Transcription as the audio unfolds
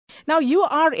Now, you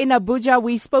are in Abuja.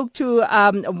 We spoke to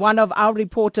one of our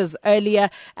reporters earlier,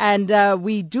 and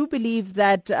we do believe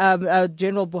that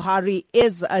General Buhari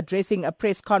is addressing a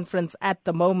press conference at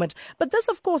the moment. But this,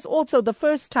 of course, also the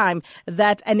first time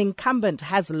that an incumbent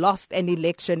has lost an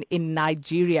election in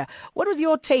Nigeria. What was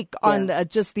your take on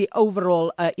just the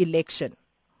overall election?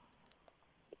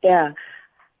 Yeah.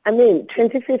 I mean,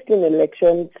 2015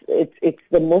 elections, it's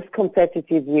the most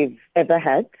competitive we've ever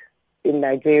had in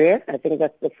Nigeria. I think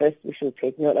that's the first we should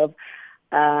take note of.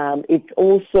 It's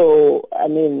also, I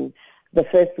mean, the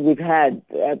first we've had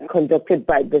conducted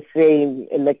by the same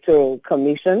electoral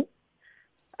commission,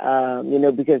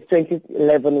 because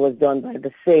 2011 was done by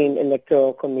the same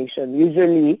electoral commission.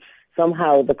 Usually,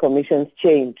 somehow the commissions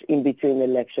change in between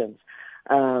elections.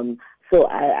 So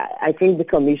I think the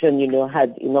commission,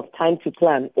 had enough time to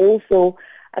plan. Also,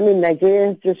 I mean,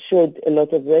 Nigerians just showed a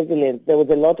lot of resilience. There was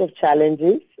a lot of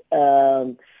challenges.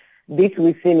 This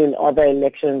we've seen in other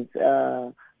elections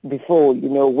before,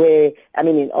 where, I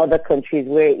mean, in other countries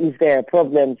where if there are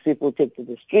problems, people take to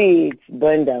the streets,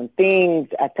 burn down things,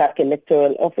 attack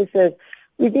electoral officers.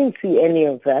 We didn't see any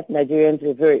of that. Nigerians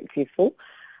were very peaceful.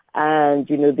 And,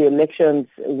 the elections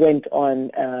went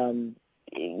on,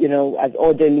 as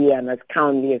orderly and as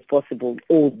calmly as possible,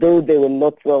 although there were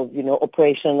lots of,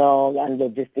 operational and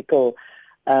logistical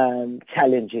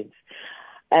challenges.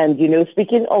 And,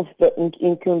 speaking of the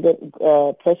incumbent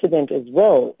president as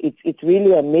well, it's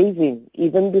really amazing.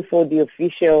 Even before the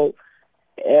official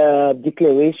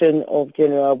declaration of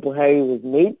General Buhari was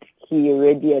made, he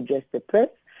already addressed the press,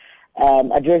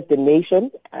 addressed the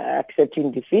nation,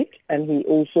 accepting defeat, and he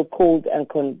also called and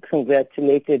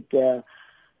congratulated General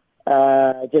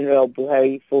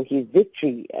Buhari for his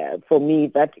victory. For me,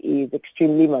 that is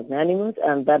extremely magnanimous,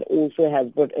 and that also has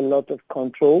brought a lot of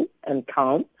control and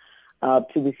calm to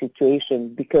the situation,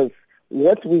 because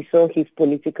what we saw his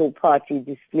political party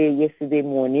display yesterday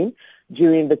morning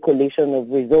during the collation of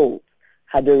results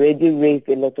had already raised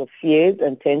a lot of fears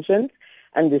and tensions,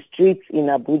 and the streets in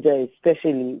Abuja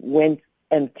especially went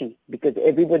empty, because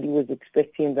everybody was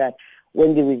expecting that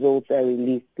when the results are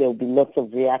released, there will be lots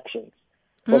of reactions.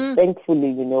 But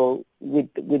thankfully,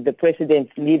 with the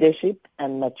president's leadership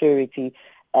and maturity,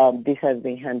 this has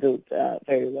been handled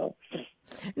very well.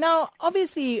 Now,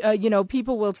 obviously,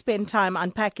 people will spend time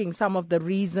unpacking some of the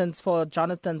reasons for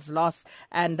Jonathan's loss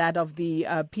and that of the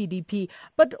PDP.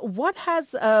 But what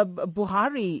has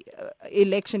Buhari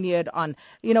electioneered on?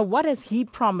 What has he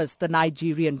promised the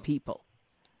Nigerian people?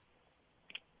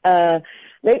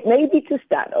 Maybe to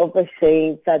start off by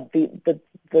saying that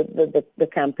the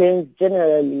campaigns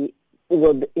generally,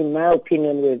 in my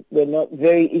opinion, were not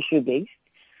very issue-based.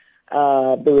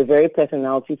 They were very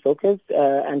personality-focused,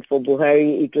 and for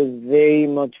Buhari, it was very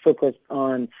much focused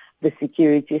on the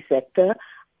security sector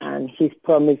and his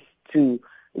promise to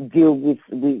deal with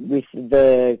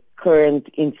the current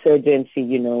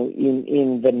insurgency,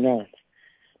 in the north.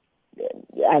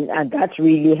 And that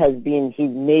really has been his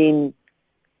main,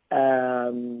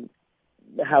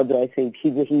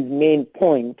 his main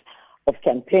point of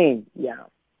campaign, yeah.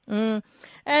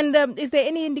 And is there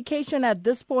any indication at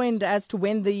this point as to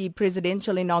when the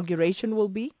presidential inauguration will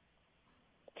be?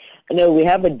 No, we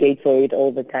have a date for it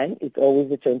all the time. It's always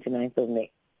the 29th of May.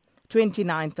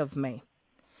 29th of May.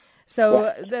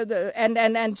 So, yeah.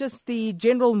 And just the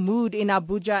general mood in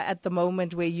Abuja at the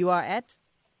moment where you are at?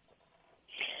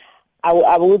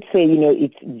 I would say,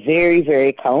 it's very,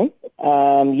 very calm.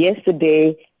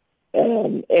 Yesterday,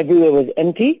 everywhere was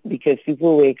empty because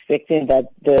people were expecting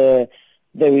that the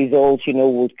results,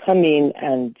 would come in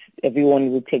and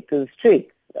everyone would take to the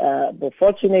streets. But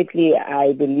fortunately,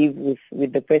 I believe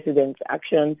with the president's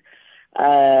actions,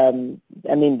 there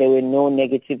were no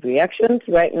negative reactions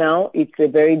right now. It's a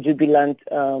very jubilant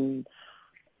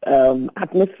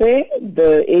atmosphere.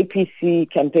 The APC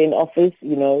campaign office,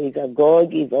 is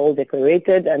agog, is all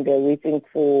decorated, and they're waiting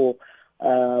for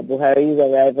Buhari's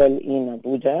arrival in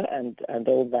Abuja and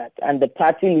all that. And the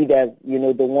party leaders,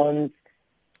 the ones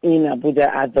in Abuja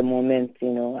at the moment,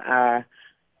 are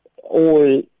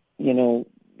all,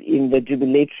 in the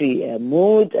jubilatory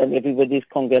mood, and everybody's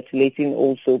congratulating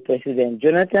also President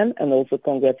Jonathan and also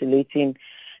congratulating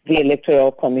the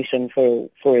Electoral Commission for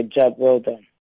a job well done.